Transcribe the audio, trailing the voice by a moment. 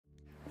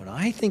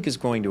I think is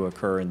going to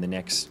occur in the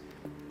next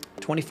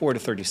 24 to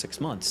 36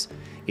 months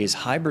is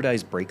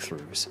hybridized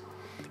breakthroughs,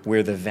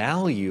 where the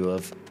value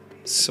of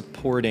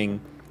supporting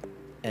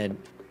an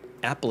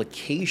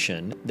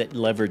application that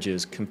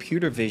leverages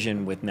computer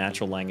vision with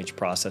natural language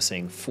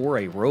processing for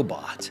a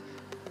robot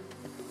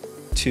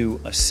to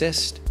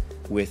assist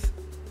with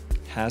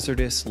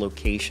hazardous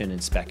location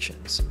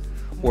inspections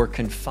or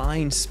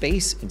confined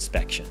space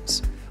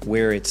inspections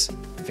where it's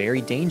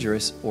very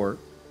dangerous or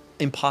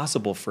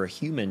impossible for a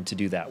human to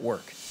do that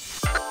work.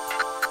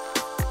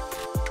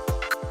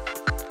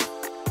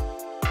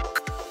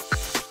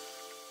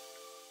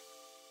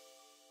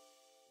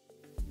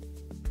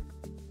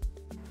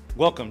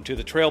 Welcome to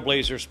the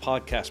Trailblazers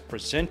podcast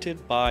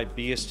presented by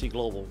BST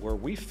Global, where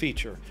we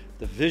feature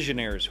the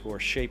visionaries who are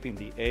shaping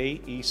the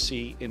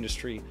AEC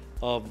industry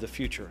of the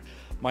future.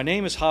 My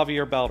name is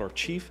Javier Baldor,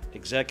 Chief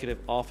Executive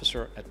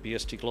Officer at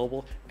BST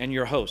Global, and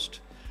your host.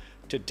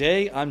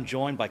 Today, I'm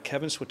joined by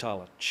Kevin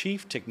Switala,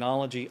 Chief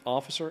Technology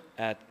Officer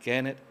at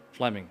Gannett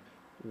Fleming.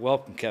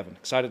 Welcome, Kevin.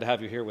 Excited to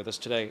have you here with us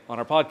today on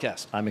our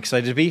podcast. I'm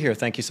excited to be here.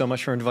 Thank you so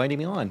much for inviting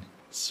me on.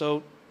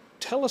 So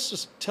tell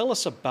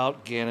us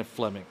about Gannett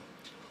Fleming.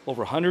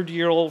 Over a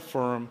 100-year-old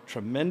firm,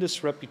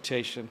 tremendous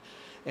reputation,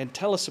 and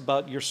tell us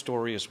about your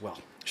story as well.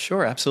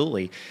 Sure,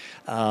 absolutely.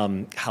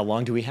 How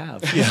long do we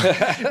have?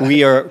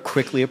 We are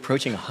quickly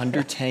approaching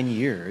 110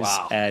 years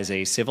as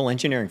a civil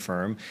engineering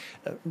firm,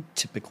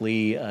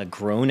 typically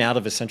grown out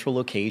of a central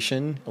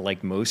location,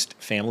 like most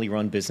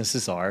family-run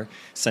businesses are,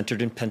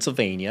 centered in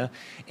Pennsylvania.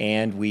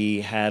 And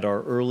we had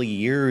our early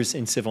years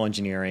in civil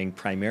engineering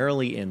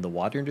primarily in the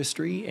water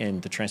industry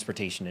and the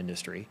transportation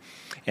industry.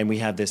 And we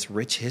have this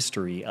rich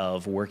history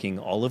of working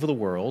all over the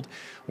world,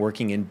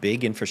 working in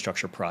big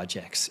infrastructure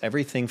projects,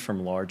 everything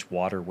from large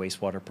water,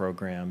 wastewater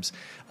programs,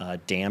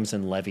 dams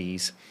and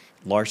levees,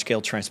 large-scale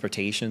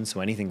transportation,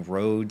 so anything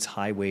roads,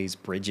 highways,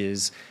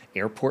 bridges,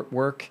 airport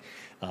work,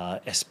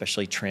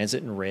 especially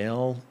transit and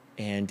rail,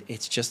 and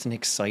it's just an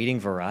exciting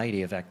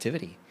variety of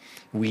activity.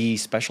 We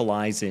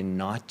specialize in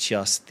not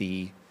just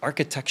the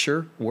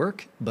architecture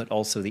work, but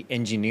also the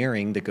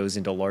engineering that goes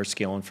into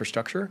large-scale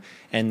infrastructure,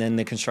 and then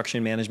the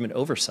construction management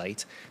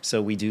oversight.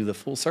 So we do the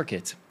full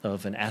circuit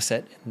of an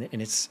asset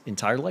in its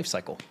entire life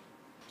cycle.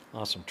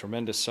 Awesome.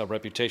 Tremendous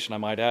reputation, I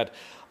might add.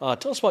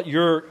 Tell us about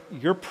your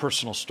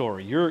personal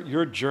story,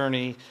 your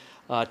journey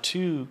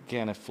to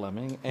Gannett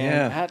Fleming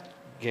and at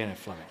Gannett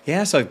Fleming.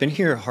 Yeah, so I've been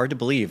here, hard to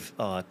believe,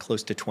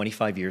 close to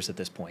 25 years at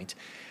this point.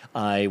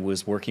 I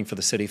was working for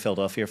the city of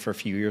Philadelphia for a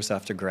few years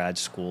after grad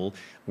school,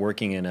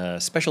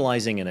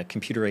 specializing in a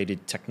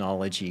computer-aided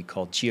technology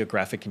called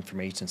geographic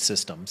information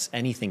systems,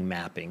 anything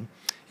mapping,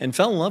 and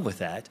fell in love with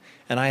that.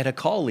 And I had a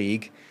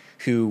colleague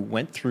who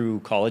went through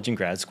college and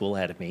grad school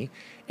ahead of me,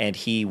 and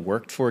he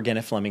worked for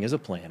Gannett Fleming as a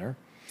planner,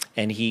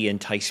 and he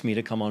enticed me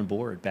to come on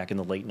board back in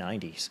the late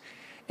 90s.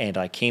 And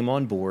I came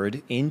on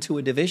board into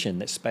a division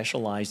that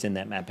specialized in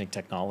that mapping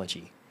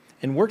technology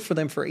and worked for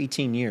them for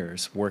 18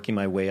 years, working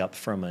my way up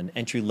from an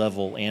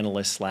entry-level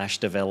analyst /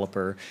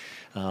 developer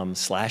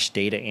 /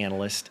 data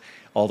analyst,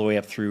 all the way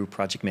up through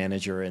project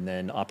manager and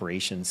then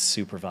operations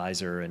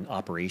supervisor and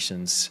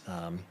operations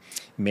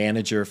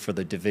manager for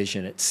the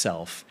division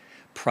itself,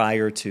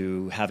 prior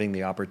to having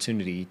the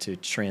opportunity to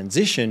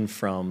transition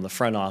from the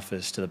front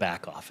office to the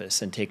back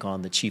office and take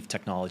on the Chief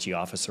Technology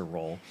Officer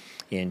role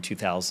in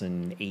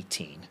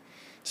 2018.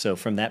 So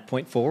from that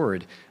point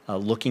forward,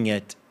 looking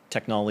at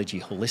technology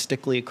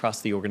holistically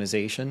across the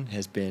organization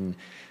has been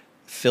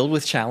filled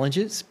with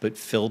challenges, but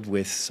filled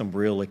with some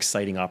real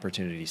exciting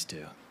opportunities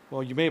too.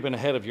 Well, you may have been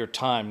ahead of your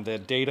time. The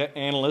data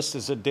analyst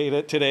is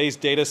today's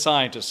data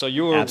scientist. So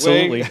you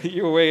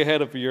were way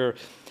ahead of your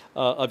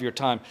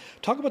time.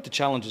 Talk about the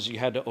challenges you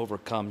had to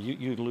overcome.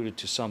 You alluded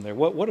to some there.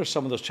 What are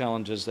some of those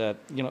challenges that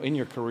in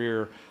your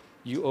career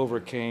you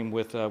overcame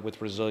with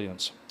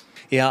resilience?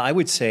 Yeah, I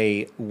would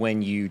say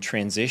when you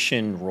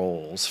transition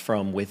roles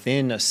from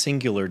within a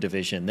singular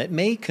division that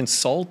may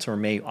consult or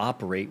may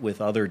operate with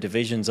other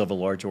divisions of a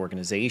large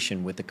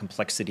organization with the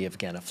complexity of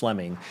Gannett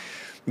Fleming,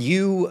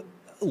 you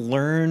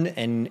learn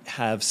and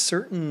have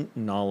certain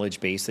knowledge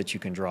base that you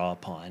can draw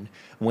upon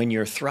when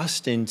you're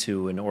thrust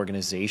into an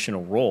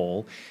organizational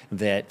role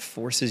that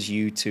forces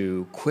you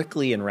to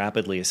quickly and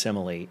rapidly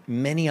assimilate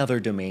many other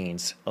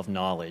domains of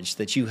knowledge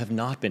that you have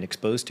not been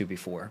exposed to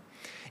before.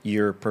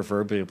 You're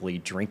proverbially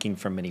drinking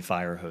from many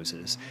fire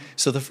hoses.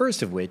 So the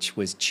first of which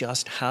was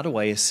just how do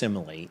I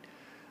assimilate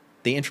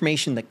the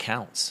information that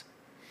counts?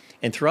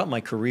 And throughout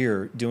my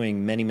career,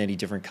 doing many, many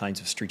different kinds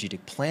of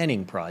strategic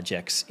planning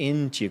projects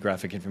in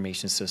geographic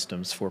information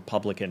systems for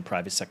public and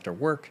private sector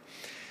work,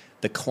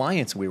 the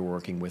clients we were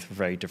working with were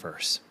very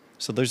diverse.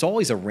 So there's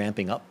always a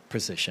ramping up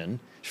position,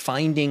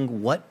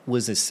 finding what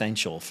was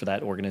essential for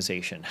that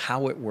organization,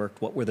 how it worked,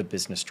 what were the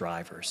business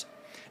drivers.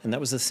 And that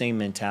was the same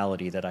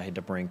mentality that I had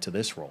to bring to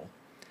this role.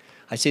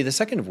 I'd say the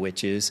second of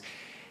which is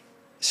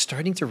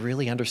starting to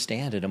really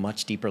understand at a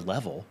much deeper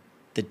level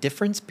the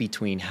difference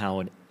between how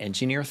an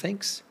engineer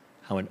thinks,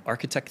 how an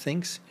architect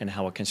thinks, and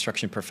how a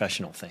construction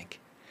professional think.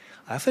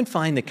 I often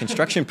find that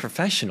construction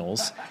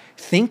professionals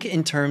think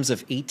in terms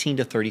of 18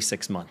 to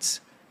 36 months,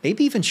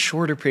 maybe even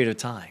shorter period of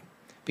time,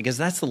 because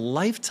that's the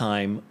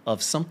lifetime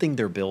of something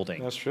they're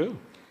building. That's true.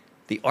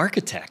 The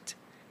architect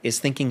is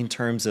thinking in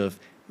terms of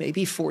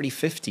maybe 40,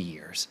 50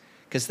 years,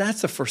 because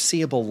that's the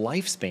foreseeable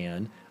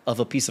lifespan of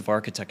a piece of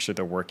architecture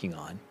they're working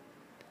on.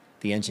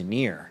 The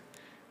engineer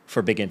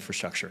for big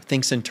infrastructure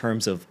thinks in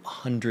terms of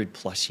 100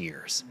 plus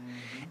years.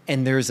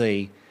 And there's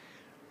a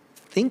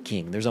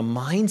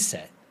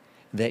mindset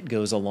that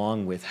goes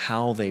along with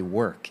how they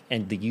work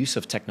and the use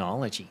of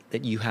technology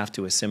that you have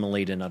to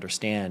assimilate and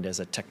understand as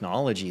a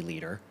technology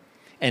leader,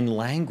 and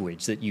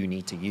language that you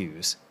need to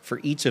use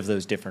for each of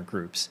those different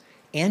groups,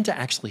 and to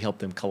actually help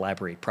them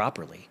collaborate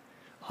properly.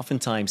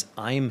 Oftentimes,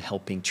 I'm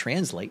helping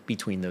translate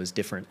between those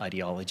different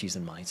ideologies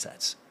and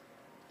mindsets.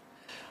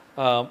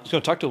 I was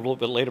going to talk to you a little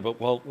bit later, but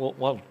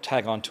we'll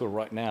tag on to it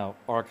right now.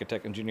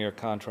 Architect, engineer,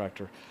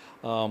 contractor.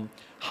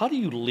 How do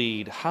you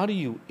lead? How do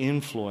you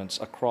influence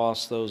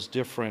across those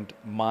different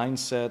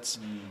mindsets,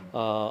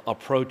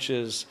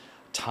 approaches,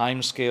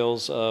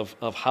 timescales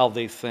of how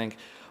they think?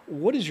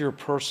 What is your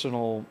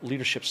personal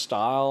leadership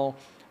style,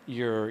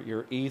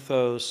 your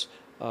ethos,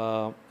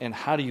 and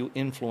how do you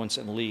influence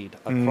and lead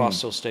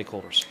across those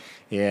stakeholders?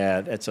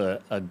 Yeah, that's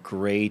a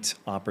great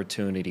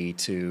opportunity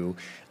to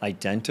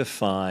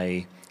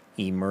identify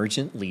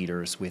emergent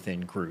leaders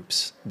within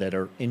groups that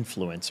are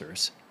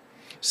influencers.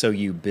 So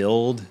you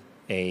build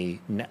a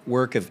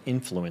network of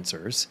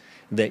influencers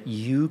that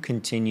you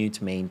continue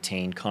to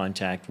maintain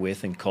contact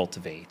with and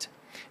cultivate.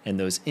 And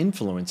those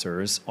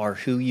influencers are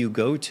who you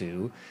go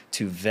to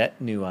vet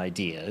new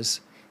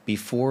ideas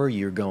before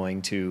you're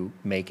going to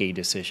make a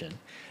decision.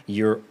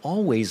 You're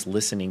always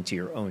listening to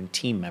your own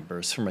team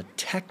members from a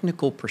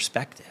technical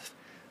perspective,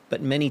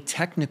 but many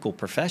technical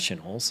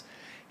professionals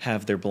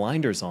have their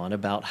blinders on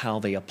about how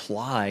they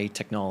apply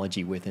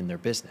technology within their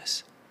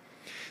business.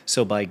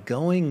 So by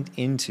going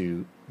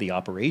into the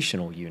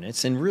operational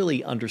units and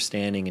really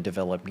understanding and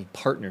developing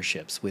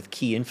partnerships with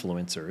key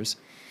influencers,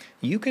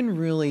 you can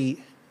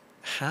really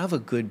have a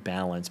good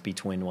balance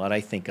between what I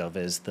think of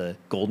as the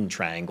golden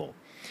triangle.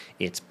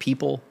 It's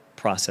people,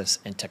 process,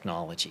 and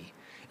technology.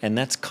 And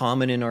that's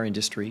common in our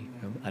industry.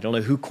 I don't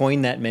know who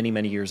coined that many,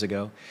 many years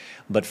ago,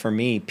 but for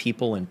me,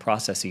 people and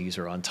processes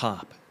are on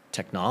top.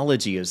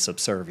 Technology is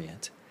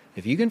subservient.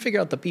 If you can figure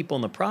out the people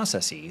and the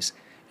processes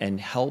and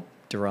help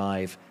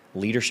derive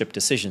leadership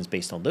decisions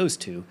based on those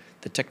two,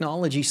 the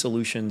technology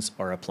solutions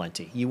are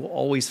aplenty. You will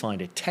always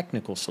find a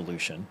technical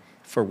solution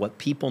for what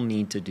people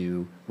need to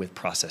do with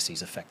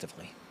processes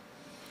effectively.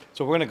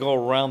 So we're going to go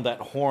around that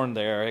horn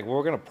there.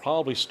 We're going to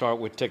probably start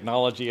with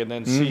technology and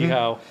then see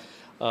how,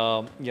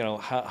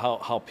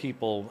 how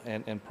people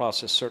and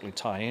process certainly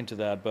tie into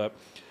that. But,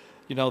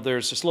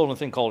 there's this little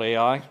thing called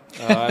AI.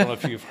 I don't know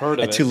if you've heard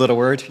of it. Two little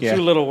words? Yeah.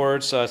 Two little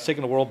words. It's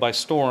taking the world by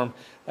storm,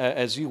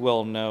 as you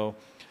well know.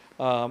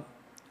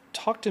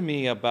 Talk to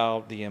me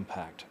about the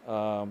impact.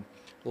 A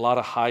lot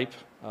of hype.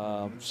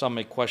 Some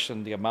may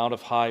question the amount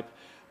of hype.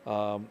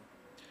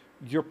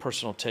 Your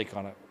personal take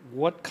on it.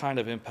 What kind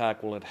of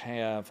impact will it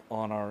have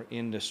on our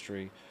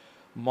industry?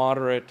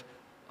 Moderate,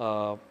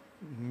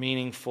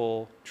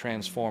 meaningful,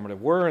 transformative.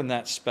 Where in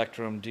that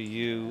spectrum do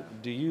you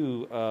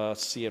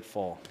see it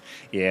fall?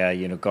 Yeah,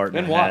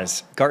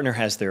 Gartner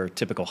has their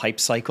typical hype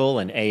cycle,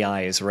 and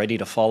AI is ready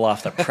to fall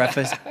off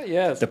the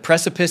yes. the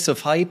precipice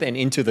of hype and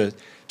into the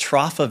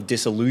trough of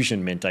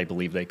disillusionment, I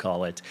believe they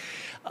call it.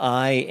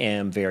 I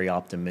am very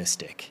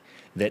optimistic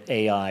that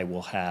AI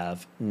will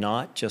have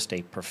not just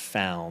a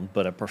profound,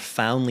 but a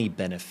profoundly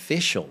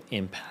beneficial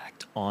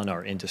impact on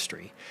our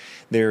industry.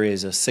 There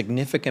is a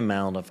significant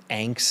amount of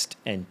angst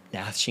and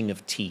gnashing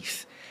of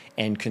teeth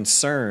and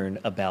concern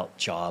about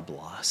job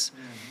loss.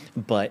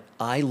 But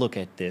I look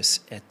at this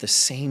at the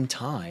same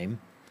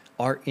time,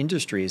 our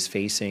industry is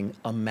facing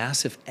a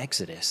massive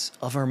exodus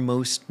of our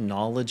most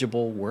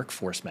knowledgeable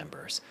workforce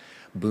members,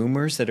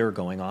 boomers that are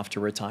going off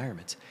to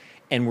retirement.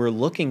 And we're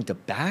looking to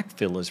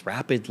backfill as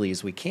rapidly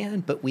as we can,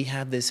 but we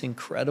have this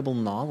incredible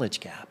knowledge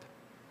gap.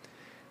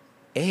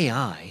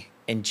 AI,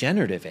 and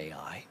generative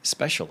AI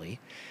especially,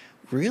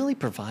 really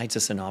provides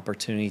us an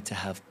opportunity to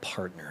have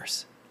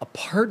partners, a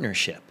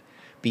partnership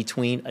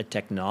between a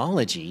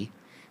technology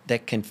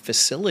that can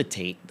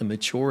facilitate the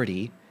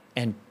maturity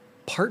and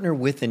partner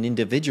with an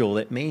individual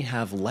that may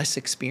have less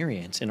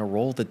experience in a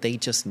role that they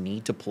just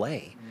need to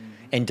play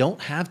and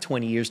don't have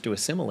 20 years to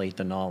assimilate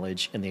the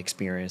knowledge and the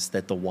experience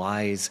that the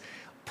wise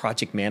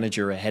project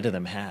manager ahead of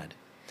them had.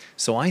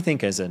 So I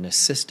think as an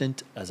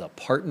assistant, as a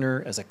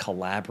partner, as a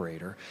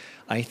collaborator,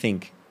 I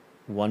think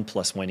 1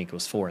 + 1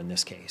 = 4 in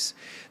this case.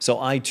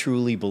 So I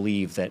truly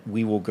believe that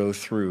we will go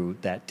through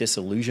that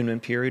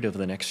disillusionment period over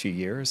the next few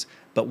years,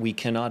 but we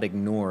cannot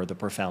ignore the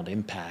profound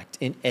impact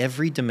in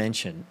every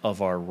dimension of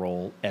our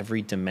role,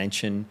 every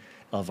dimension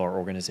of our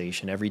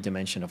organization, every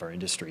dimension of our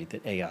industry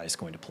that AI is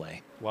going to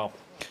play. Wow.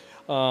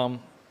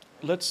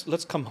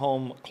 Let's come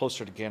home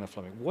closer to Gannett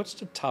Fleming. What's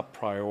the top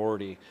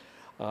priority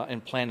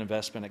and planned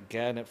investment at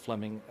Gannett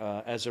Fleming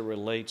as it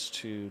relates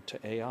to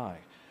AI?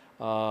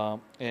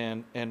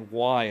 and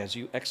why as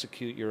you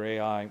execute your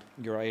AI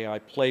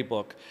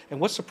playbook, and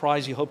what's the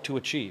prize you hope to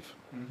achieve?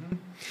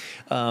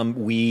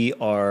 We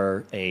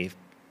are a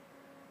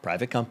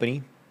private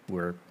company.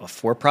 We're a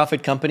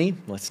for-profit company.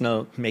 Let's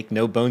make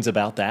no bones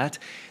about that.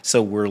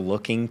 So we're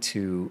looking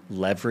to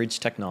leverage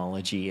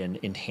technology and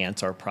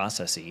enhance our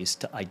processes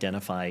to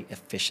identify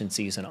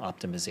efficiencies and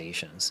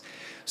optimizations.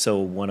 So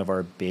one of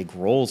our big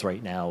roles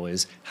right now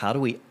is how do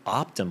we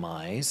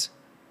optimize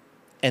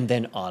and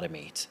then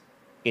automate?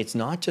 It's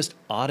not just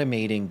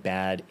automating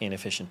bad,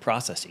 inefficient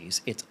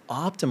processes. It's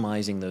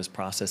optimizing those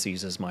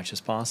processes as much as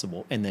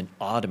possible and then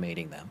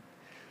automating them.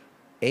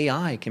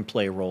 AI can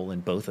play a role in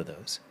both of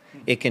those.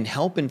 It can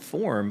help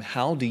inform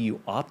how do you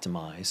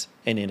optimize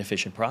an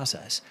inefficient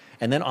process.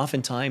 And then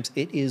oftentimes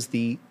it is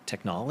the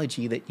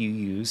technology that you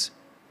use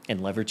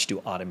and leverage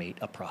to automate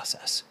a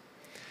process.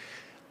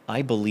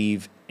 I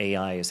believe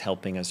AI is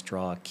helping us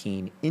draw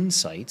keen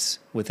insights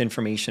with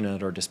information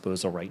at our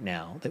disposal right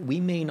now that we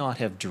may not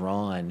have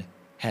drawn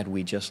had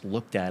we just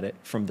looked at it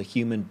from the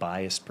human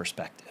bias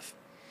perspective.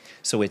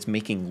 So it's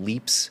making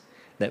leaps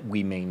that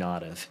we may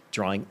not have,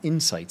 drawing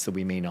insights that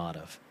we may not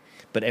have.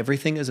 But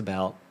everything is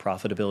about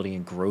profitability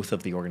and growth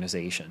of the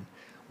organization.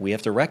 We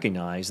have to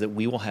recognize that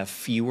we will have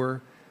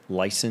fewer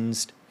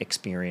licensed,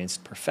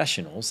 experienced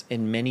professionals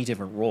in many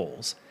different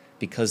roles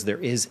because there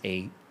is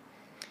a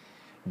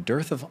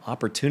dearth of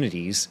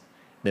opportunities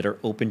that are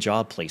open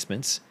job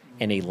placements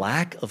and a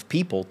lack of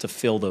people to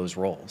fill those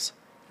roles.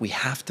 We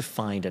have to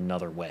find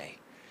another way,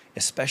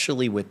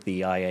 especially with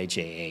the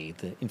IIJA,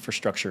 the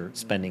Infrastructure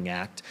Spending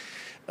Act,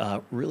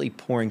 really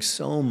pouring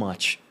so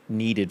much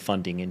needed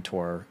funding into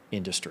our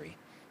industry.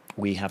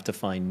 We have to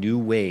find new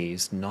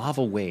ways,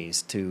 novel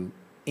ways to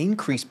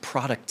increase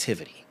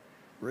productivity.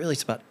 Really,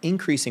 it's about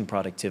increasing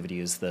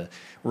productivity is the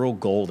real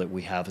goal that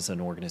we have as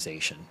an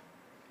organization.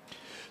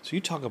 So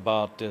you talk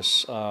about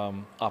this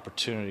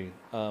opportunity.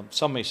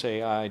 Some may say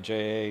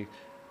IIJA,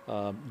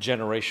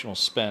 generational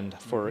spend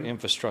for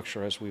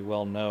infrastructure, as we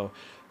well know,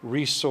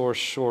 resource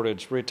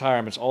shortage,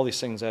 retirements, all these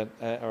things that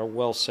are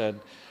well said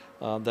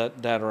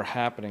that are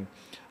happening.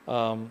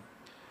 How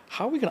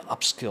are we going to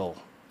upskill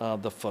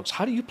the folks?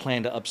 How do you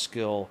plan to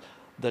upskill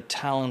the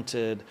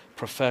talented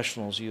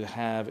professionals you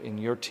have in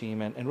your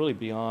team and really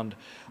beyond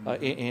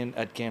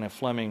at Gannett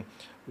Fleming?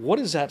 What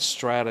does that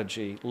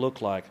strategy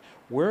look like?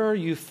 Where are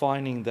you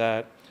finding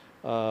that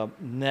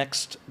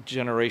next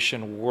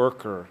generation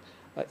worker?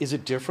 Is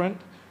it different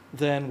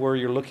than where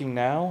you're looking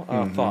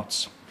now?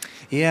 Thoughts?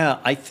 Yeah,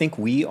 I think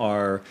we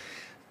are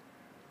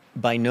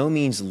by no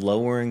means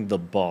lowering the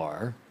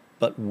bar,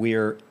 but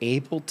we're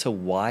able to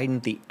widen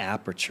the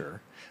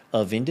aperture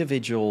of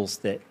individuals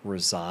that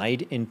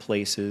reside in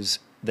places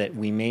that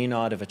we may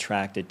not have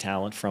attracted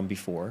talent from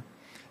before,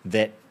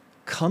 that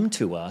come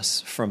to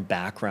us from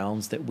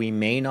backgrounds that we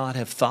may not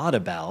have thought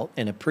about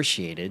and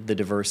appreciated the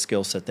diverse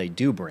skill set they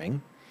do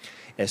bring,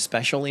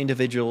 especially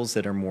individuals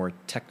that are more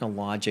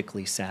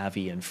technologically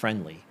savvy and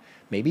friendly.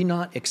 Maybe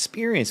not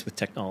experienced with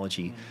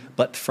technology,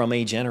 but from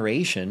a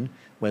generation,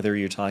 whether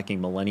you're talking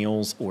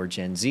millennials or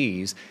Gen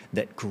Zs,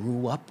 that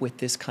grew up with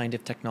this kind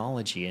of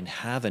technology and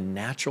have a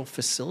natural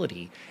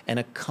facility and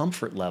a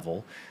comfort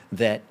level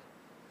that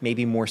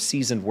maybe more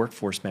seasoned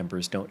workforce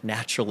members don't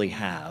naturally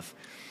have.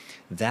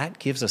 That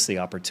gives us the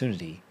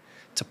opportunity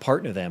to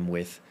partner them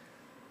with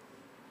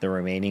the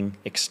remaining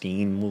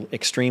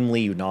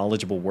extremely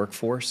knowledgeable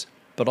workforce,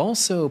 but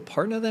also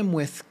partner them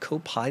with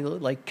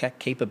co-pilot-like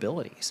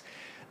capabilities.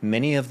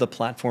 Many of the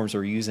platforms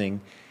we're using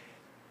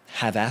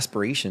have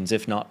aspirations,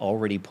 if not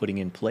already putting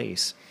in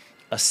place,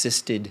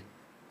 assisted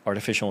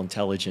artificial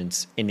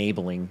intelligence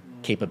enabling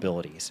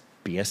capabilities.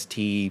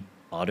 BST,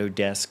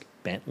 Autodesk,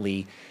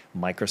 Bentley,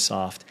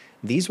 Microsoft,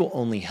 these will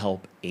only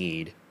help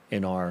aid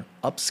in our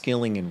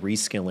upskilling and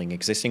reskilling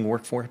existing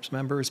workforce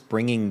members,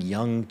 bringing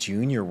young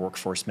junior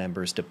workforce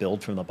members to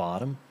build from the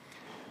bottom.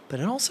 But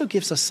it also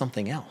gives us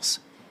something else.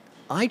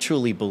 I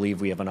truly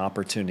believe we have an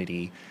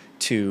opportunity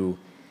to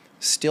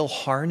still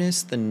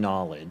harness the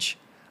knowledge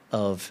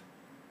of,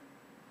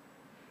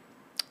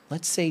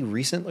 let's say,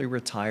 recently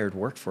retired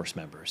workforce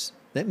members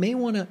that may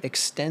want to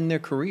extend their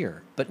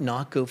career, but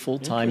not go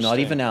full-time, not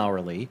even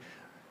hourly,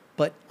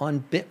 but on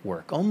bit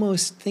work,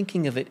 almost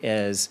thinking of it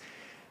as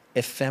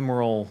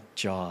ephemeral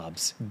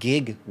jobs,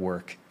 gig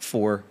work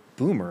for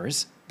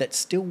boomers that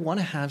still want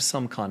to have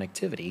some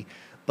connectivity,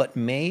 but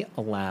may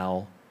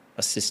allow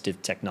assistive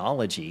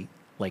technology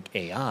like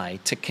AI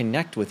to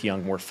connect with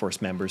young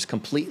workforce members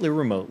completely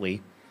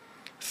remotely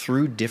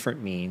through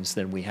different means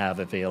than we have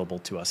available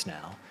to us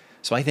now.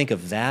 So I think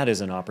of that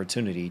as an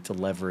opportunity to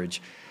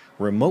leverage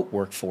remote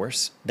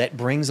workforce that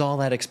brings all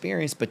that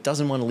experience but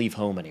doesn't want to leave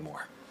home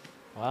anymore.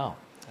 Wow,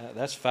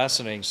 that's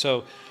fascinating.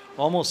 So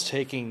almost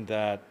taking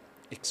that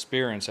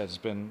experience that has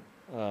been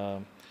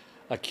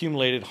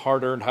accumulated,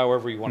 hard-earned,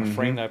 however you want to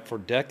frame that, for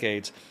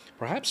decades,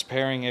 perhaps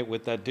pairing it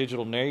with that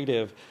digital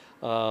native,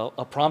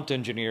 a prompt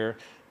engineer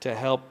to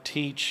help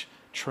teach,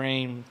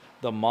 train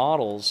the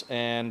models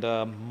and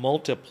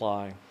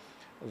multiply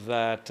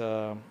that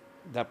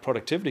that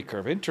productivity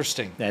curve.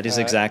 Interesting. That is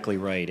exactly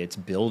right. It's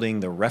building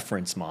the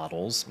reference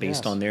models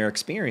based on their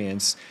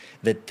experience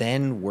that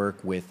then work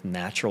with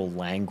natural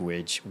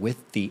language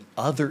with the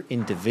other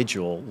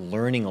individual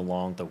learning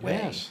along the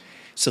way,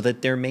 so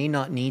that there may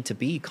not need to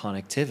be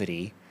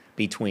connectivity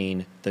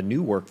between the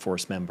new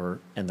workforce member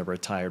and the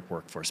retired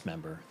workforce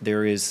member.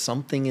 There is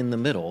something in the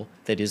middle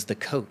that is the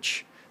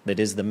coach, that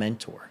is the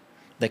mentor,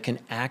 that can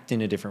act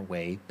in a different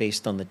way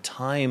based on the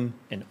time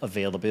and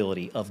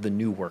availability of the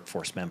new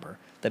workforce member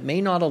that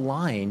may not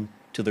align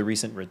to the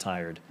recent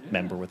retired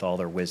member with all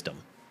their wisdom.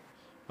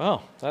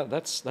 Oh,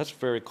 that's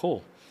very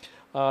cool.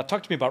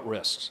 Talk to me about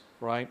risks,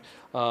 right?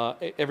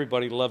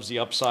 Everybody loves the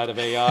upside of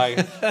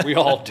AI. We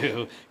all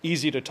do.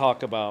 Easy to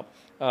talk about.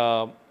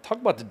 Talk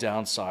about the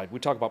downside. We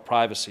talk about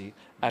privacy,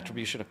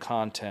 attribution of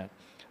content,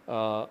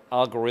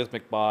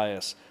 algorithmic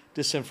bias,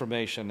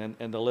 disinformation,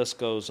 and the list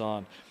goes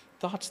on.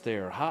 Thoughts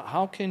there.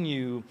 How can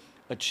you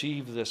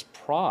achieve this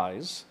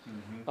prize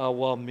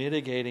while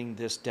mitigating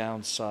this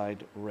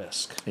downside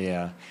risk?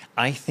 Yeah,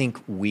 I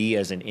think we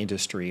as an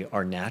industry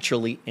are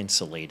naturally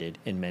insulated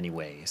in many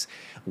ways.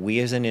 We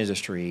as an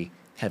industry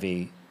have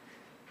a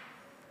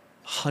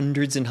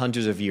hundreds and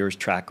hundreds of years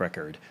track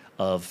record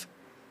of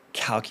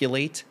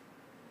calculate,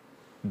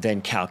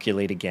 then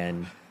calculate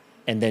again,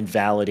 and then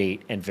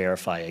validate and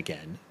verify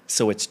again.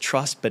 So it's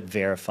trust but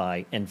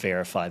verify and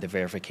verify the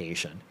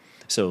verification.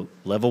 So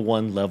level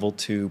 1, level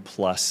 2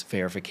 plus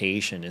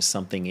verification is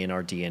something in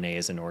our DNA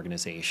as an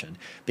organization,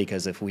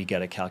 because if we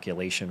get a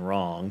calculation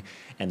wrong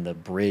and the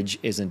bridge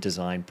isn't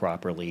designed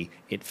properly,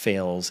 it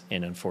fails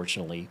and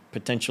unfortunately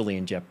potentially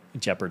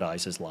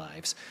jeopardizes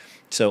lives.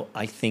 So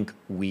I think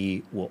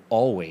we will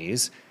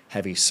always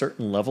have a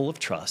certain level of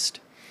trust,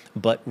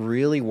 but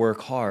really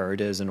work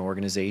hard as an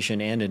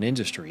organization and an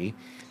industry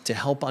to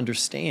help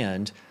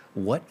understand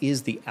what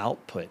is the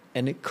output.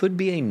 And it could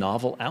be a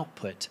novel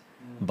output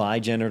by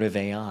generative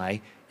AI,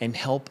 and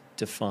help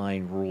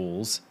define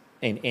rules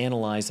and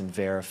analyze and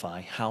verify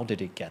how did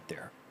it get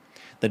there.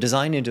 The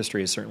design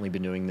industry has certainly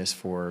been doing this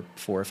for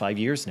 4 or 5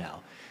 years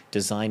now,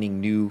 designing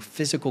new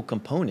physical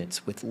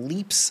components with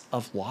leaps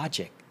of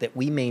logic that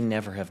we may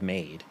never have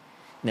made.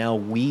 Now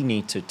we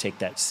need to take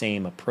that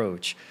same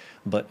approach,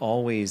 but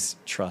always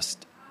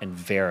trust and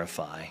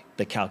verify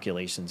the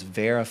calculations,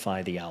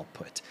 verify the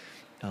output.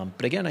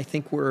 But again, I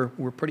think we're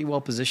pretty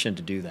well positioned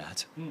to do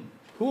that.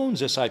 Who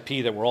owns this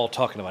IP that we're all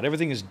talking about?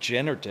 Everything is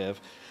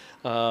generative.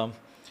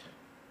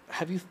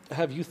 Have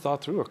you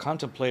thought through or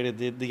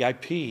contemplated the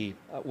IP,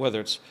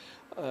 whether it's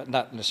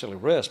not necessarily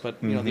risk,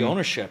 but the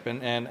ownership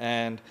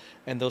and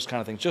those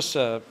kind of things? Just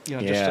a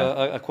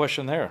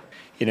question there.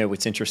 You know,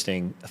 it's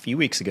interesting. A few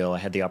weeks ago, I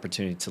had the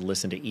opportunity to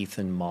listen to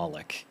Ethan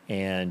Mollick,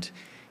 and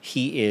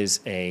he is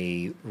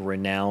a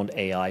renowned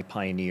AI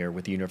pioneer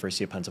with the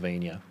University of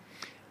Pennsylvania.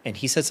 And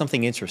he said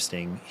something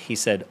interesting. He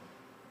said,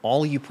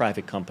 all you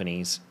private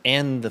companies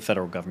and the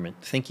federal government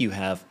think you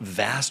have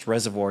vast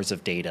reservoirs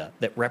of data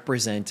that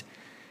represent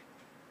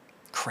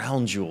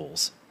crown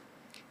jewels.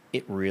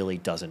 It really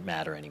doesn't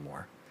matter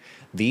anymore.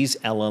 These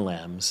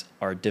LLMs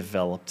are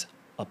developed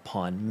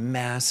upon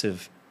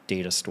massive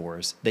data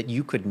stores that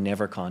you could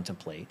never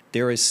contemplate.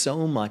 There is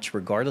so much,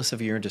 regardless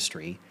of your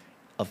industry,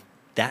 of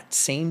that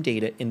same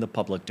data in the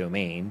public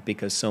domain,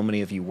 because so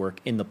many of you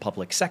work in the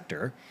public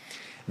sector,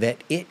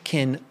 that it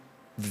can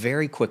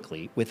very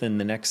quickly, within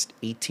the next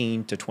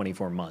 18 to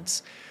 24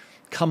 months,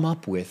 come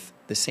up with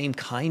the same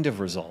kind of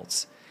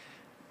results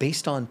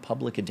based on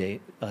public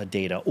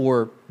data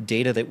or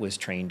data that was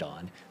trained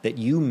on that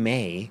you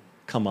may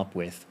come up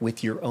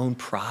with your own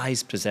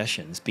prized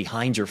possessions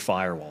behind your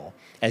firewall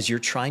as you're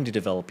trying to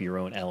develop your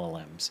own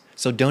LLMs.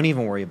 So don't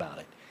even worry about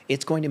it.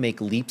 It's going to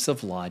make leaps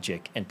of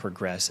logic and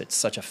progress at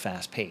such a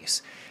fast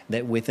pace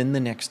that within the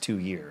next 2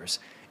 years,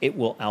 it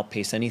will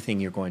outpace anything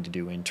you're going to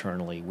do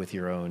internally with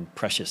your own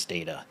precious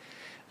data.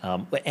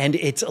 And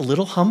it's a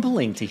little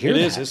humbling to hear that.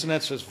 It is, isn't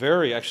it? It's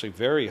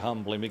very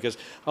humbling, because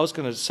I was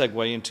going to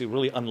segue into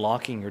really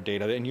unlocking your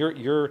data. And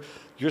you're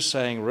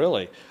saying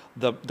really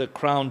the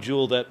crown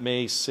jewel that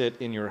may sit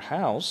in your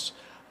house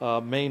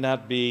may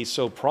not be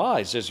so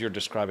prized as you're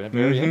describing it.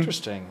 Very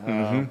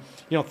interesting.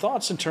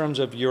 Thoughts in terms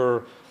of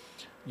your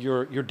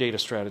data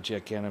strategy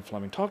at Gannett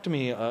Fleming. Talk to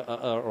me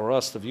or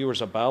us, the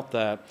viewers, about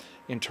that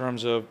in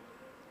terms of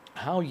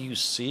how you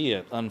see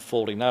it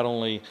unfolding, not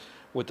only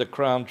with the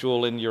crown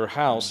jewel in your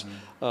house,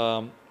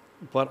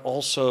 but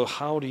also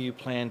how do you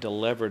plan to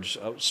leverage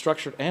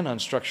structured and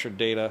unstructured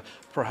data,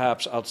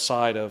 perhaps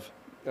outside of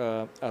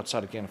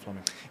Gannett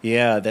Fleming?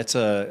 Yeah, that's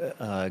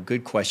a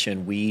good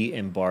question. We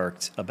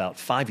embarked about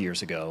 5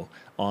 years ago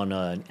on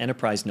an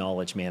enterprise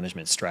knowledge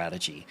management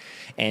strategy,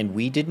 and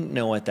we didn't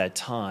know at that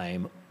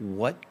time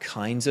what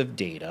kinds of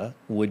data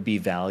would be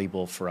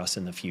valuable for us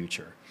in the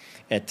future.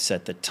 It's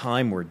at the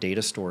time where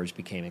data storage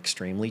became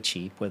extremely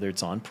cheap, whether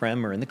it's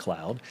on-prem or in the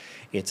cloud.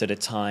 It's at a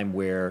time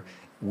where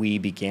we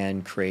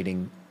began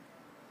creating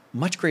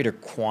much greater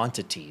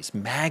quantities,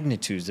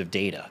 magnitudes of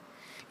data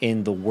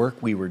in the work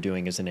we were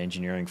doing as an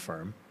engineering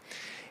firm.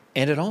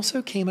 And it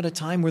also came at a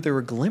time where there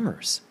were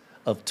glimmers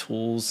of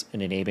tools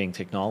and enabling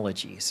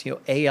technologies.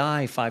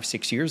 AI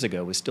 5-6 years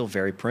ago was still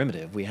very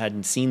primitive. We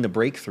hadn't seen the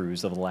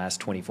breakthroughs of the last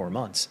 24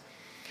 months.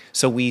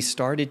 So we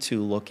started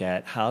to look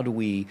at how do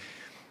we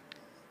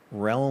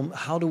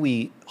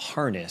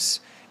harness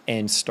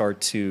and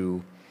start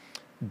to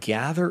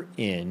gather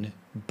in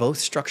both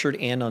structured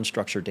and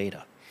unstructured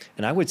data.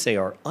 And I would say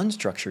our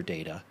unstructured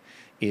data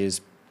is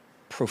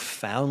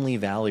profoundly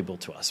valuable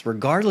to us,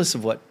 regardless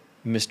of what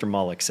Mr.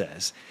 Mullick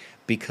says,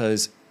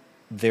 because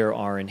there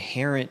are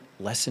inherent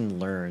lesson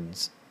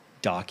learns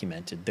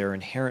documented. There are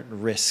inherent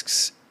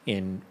risks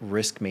in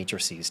risk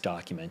matrices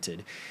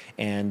documented,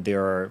 and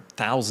there are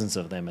thousands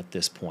of them at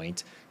this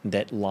point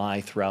that lie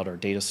throughout our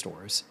data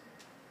stores.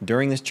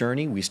 During this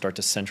journey, we start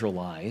to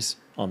centralize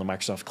on the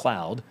Microsoft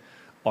Cloud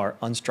our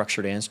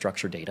unstructured and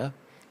structured data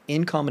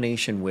in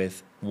combination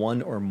with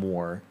one or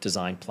more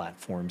design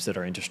platforms that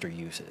our industry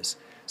uses.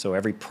 So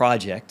every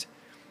project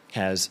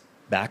has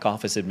back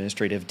office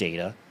administrative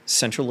data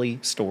centrally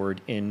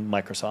stored in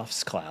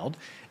Microsoft's cloud,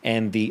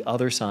 and the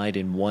other side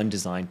in one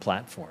design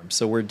platform.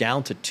 So we're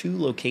down to 2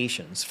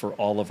 locations for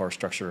all of our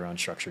structured or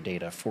unstructured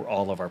data for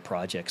all of our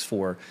projects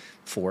for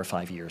 4 or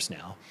 5 years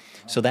now.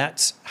 So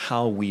that's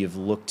how we have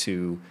looked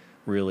to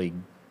really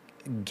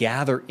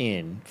gather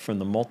in from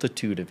the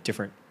multitude of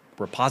different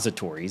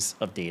repositories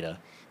of data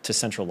to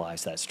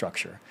centralize that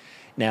structure.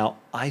 Now,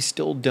 I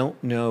still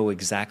don't know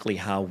exactly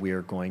how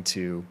we're going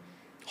to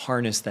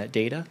harness that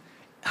data,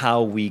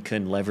 how we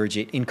can leverage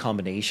it in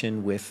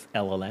combination with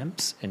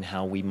LLMs, and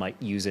how we might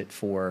use it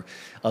for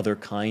other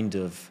kind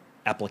of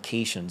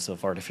applications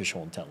of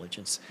artificial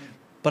intelligence.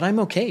 But I'm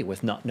okay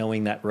with not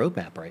knowing that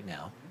roadmap right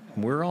now.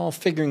 We're all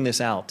figuring this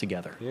out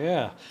together.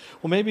 Yeah.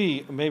 Well,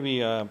 maybe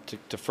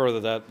to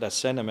further that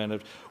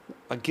sentiment,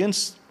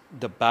 against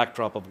the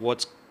backdrop of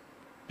what's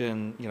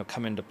been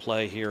come into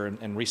play here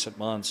in recent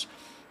months,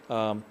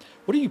 what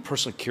are you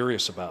personally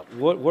curious about?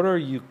 What are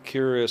you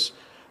curious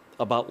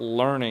about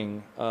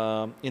learning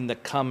in the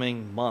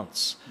coming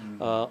months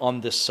on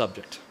this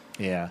subject?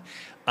 Yeah,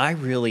 I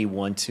really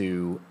want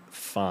to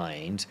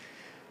find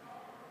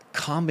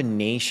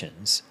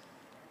combinations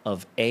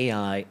of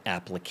AI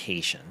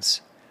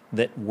applications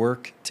that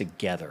work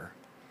together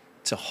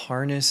to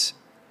harness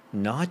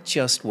not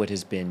just what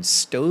has been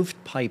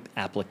stovepipe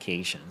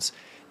applications.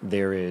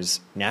 There is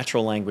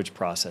natural language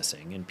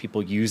processing, and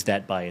people use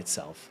that by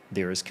itself.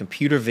 There is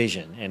computer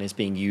vision, and it's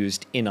being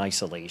used in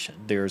isolation.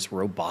 There's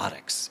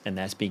robotics, and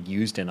that's being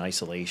used in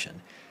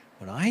isolation.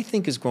 What I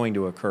think is going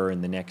to occur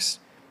in the next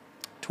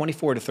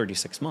 24 to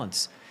 36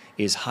 months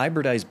is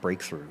hybridized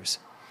breakthroughs,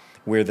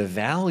 where the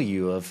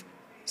value of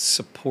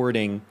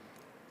supporting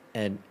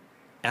an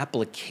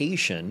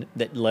application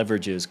that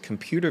leverages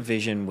computer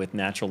vision with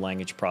natural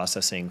language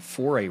processing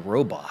for a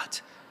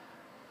robot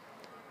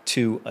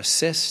to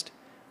assist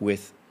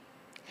with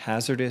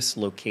hazardous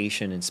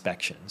location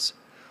inspections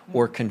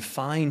or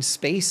confined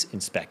space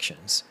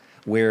inspections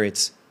where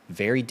it's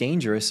very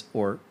dangerous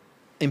or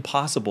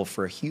impossible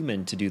for a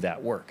human to do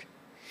that work.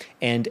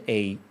 And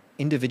a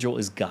individual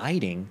is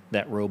guiding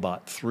that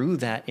robot through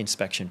that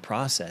inspection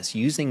process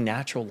using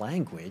natural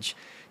language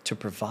to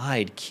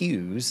provide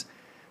cues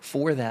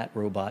for that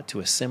robot to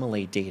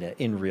assimilate data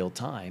in real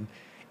time.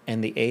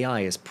 And the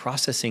AI is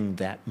processing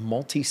that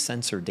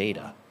multi-sensor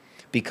data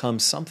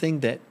becomes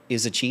something that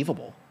is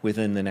achievable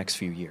within the next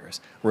few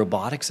years.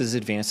 Robotics is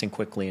advancing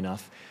quickly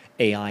enough.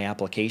 AI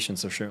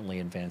applications are certainly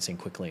advancing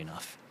quickly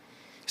enough.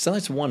 So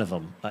that's one of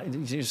them.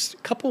 There's a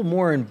couple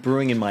more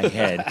brewing in my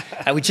head.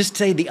 I would just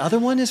say the other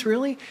one is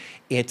really,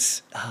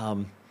 it's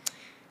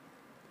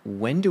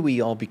when do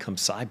we all become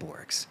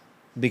cyborgs?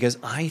 Because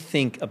I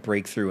think a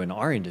breakthrough in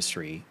our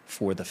industry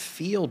for the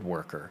field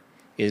worker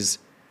is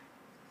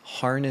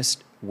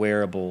harnessed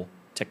wearable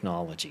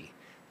technology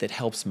that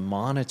helps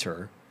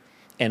monitor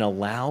and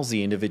allows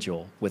the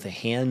individual with a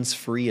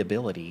hands-free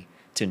ability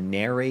to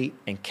narrate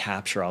and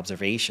capture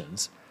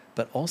observations,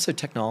 but also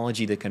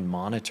technology that can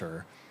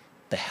monitor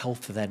the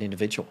health of that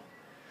individual.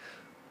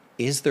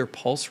 Is their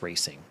pulse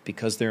racing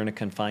because they're in a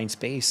confined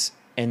space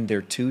and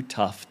they're too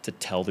tough to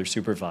tell their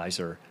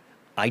supervisor,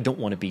 I don't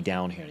want to be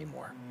down here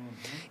anymore?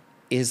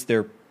 Is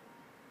their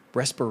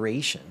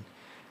respiration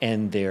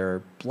and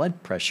their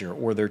blood pressure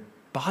or their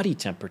body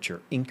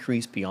temperature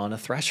increased beyond a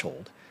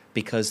threshold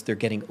because they're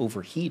getting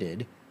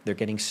overheated, they're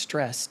getting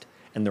stressed,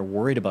 and they're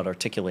worried about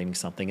articulating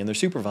something, and their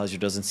supervisor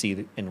doesn't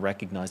see and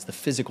recognize the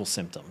physical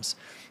symptoms?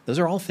 Those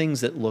are all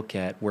things that look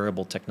at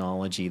wearable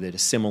technology that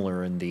is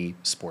similar in the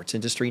sports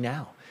industry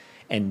now,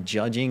 and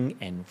judging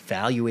and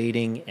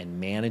evaluating and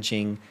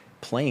managing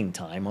playing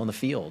time on the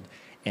field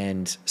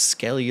and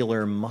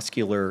scalar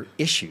muscular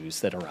issues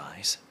that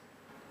arise.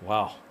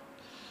 Wow.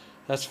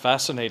 That's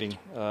fascinating,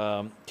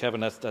 Kevin.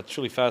 That's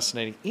really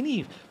fascinating.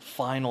 Any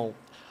final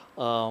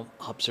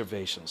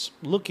observations,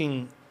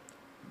 looking,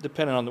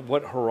 depending on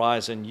what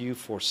horizon you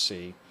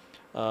foresee,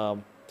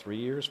 3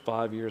 years,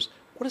 5 years,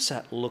 what does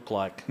that look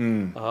like?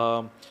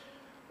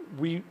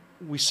 We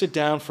sit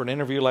down for an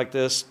interview like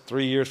this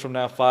 3 years from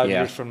now, 5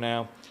 years from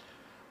now.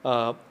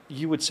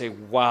 You would say,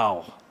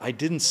 wow, I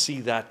didn't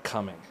see that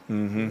coming.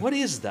 What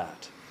is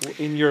that?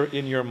 in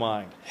your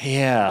mind?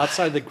 Yeah.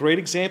 Outside the great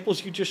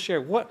examples you just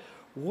shared, what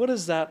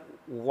is that?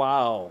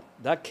 Wow,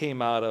 that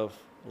came out of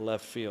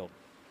left field.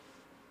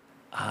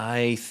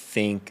 I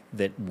think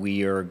that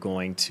we are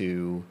going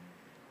to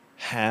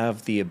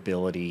have the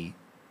ability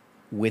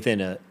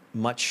within a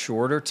much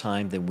shorter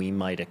time than we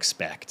might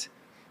expect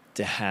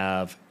to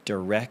have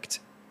direct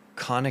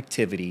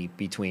connectivity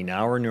between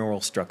our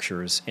neural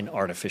structures and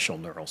artificial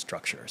neural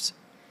structures.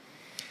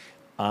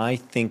 I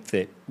think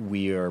that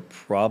we are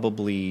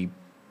probably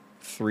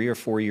 3 or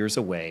 4 years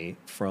away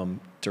from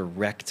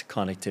direct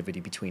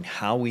connectivity between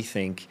how we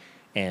think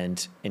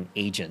and an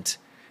agent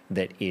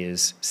that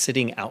is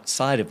sitting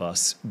outside of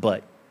us,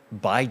 but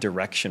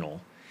bidirectional.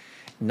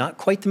 Not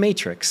quite the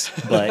Matrix,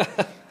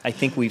 but I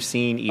think we've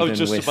seen even I was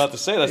just with, about to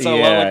say, that sounds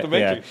a lot like the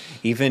Matrix.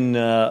 Even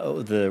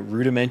the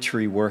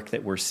rudimentary work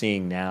that we're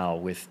seeing now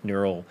with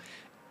neural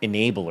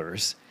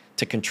enablers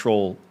to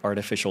control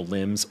artificial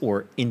limbs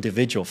or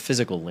individual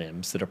physical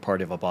limbs that are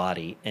part of a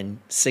body and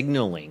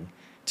signaling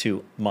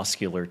to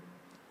muscular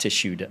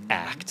tissue to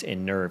act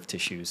and nerve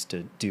tissues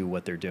to do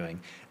what they're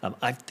doing.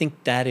 I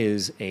think that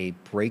is a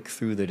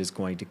breakthrough that is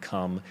going to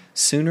come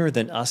sooner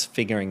than us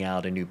figuring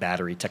out a new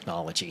battery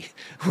technology,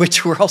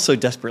 which we're also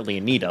desperately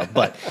in need of.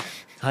 But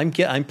I'm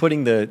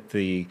putting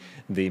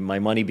my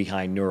money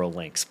behind neural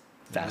links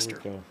faster.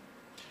 There we go.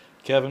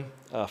 Kevin,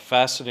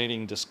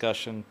 fascinating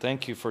discussion.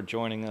 Thank you for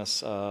joining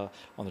us on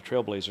the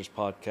Trailblazers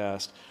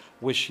podcast.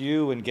 Wish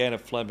you and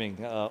Gannett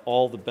Fleming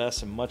all the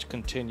best and much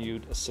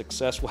continued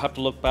success. We'll have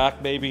to look back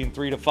maybe in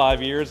 3 to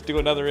 5 years, do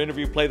another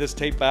interview, play this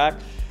tape back,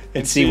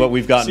 and see what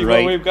we've gotten right.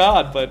 See what we've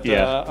got, but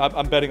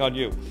I'm betting on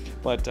you.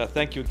 But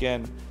thank you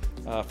again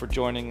for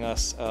joining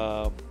us.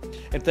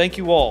 And thank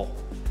you all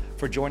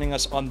for joining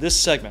us on this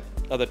segment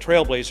of the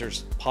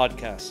Trailblazers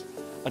podcast.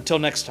 Until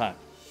next time.